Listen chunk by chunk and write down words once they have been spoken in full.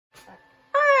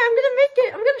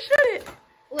shoot it.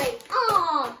 Wait.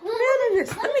 Oh. Let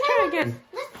me try again.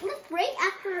 Let's break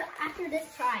after this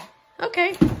try.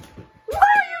 Okay.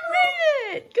 Wow, you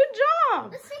made it! Good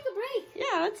job. Let's take a break.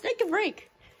 Yeah, let's take a break.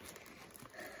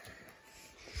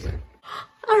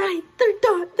 All right, they're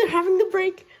done. They're having the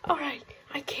break. All right,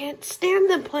 I can't stand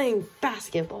them playing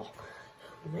basketball,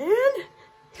 man.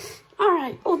 All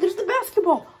right. Oh, there's the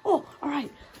basketball. Oh, all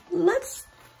right. Let's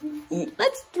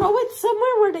throw it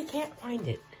somewhere where they can't find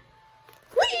it.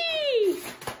 Whee!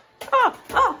 Ah!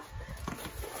 Ah!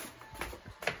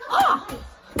 Ah!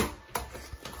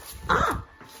 Ah!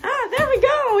 Ah! There we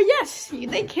go. Yes,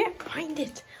 they can't find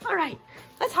it. All right.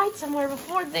 Let's hide somewhere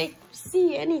before they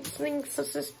see anything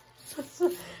suspicious.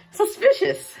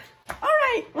 All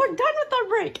right, we're done with our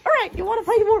break. All right, you want to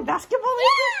play more basketball?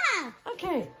 Yeah.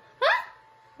 Okay. Huh?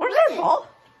 Where's our ball?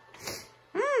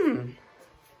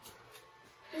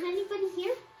 Is anybody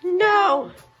here?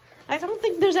 No, I don't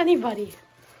think there's anybody.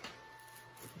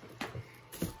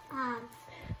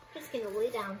 Just gonna lay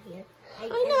down here. I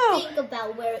know. Think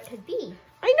about where it could be.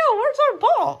 I know. Where's our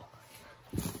ball?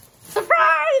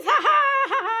 Surprise! Ha ha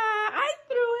ha ha! I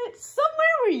threw it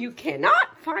somewhere where you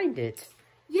cannot find it.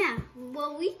 Yeah.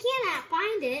 Well, we cannot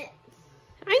find it.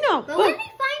 I know. But when we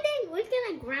find it, we're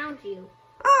gonna ground you.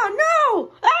 Oh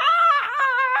no! Ah!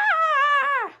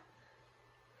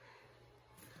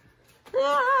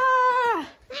 Ah!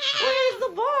 Where's the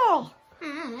ball?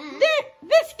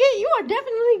 Biscuit, you are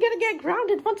definitely gonna get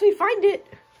grounded once we find it.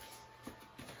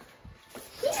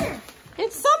 Here.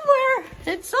 It's somewhere.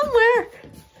 It's somewhere.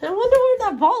 I wonder where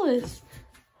that ball is.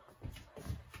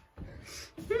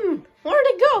 Where'd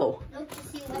it go? Look to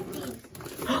see what these.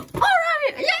 All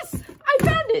right. Yes, I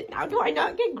found it. Now, do I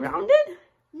not get grounded?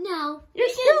 No. You're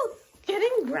still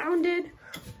getting grounded.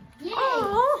 Yay.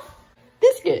 Oh,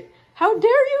 Biscuit, how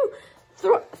dare you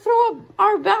throw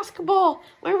our basketball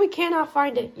where we cannot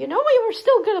find it? You know we were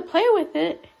still gonna play with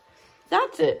it.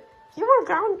 That's it. You were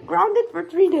grounded for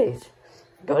 3 days.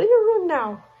 Go to your room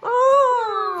now.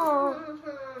 Oh.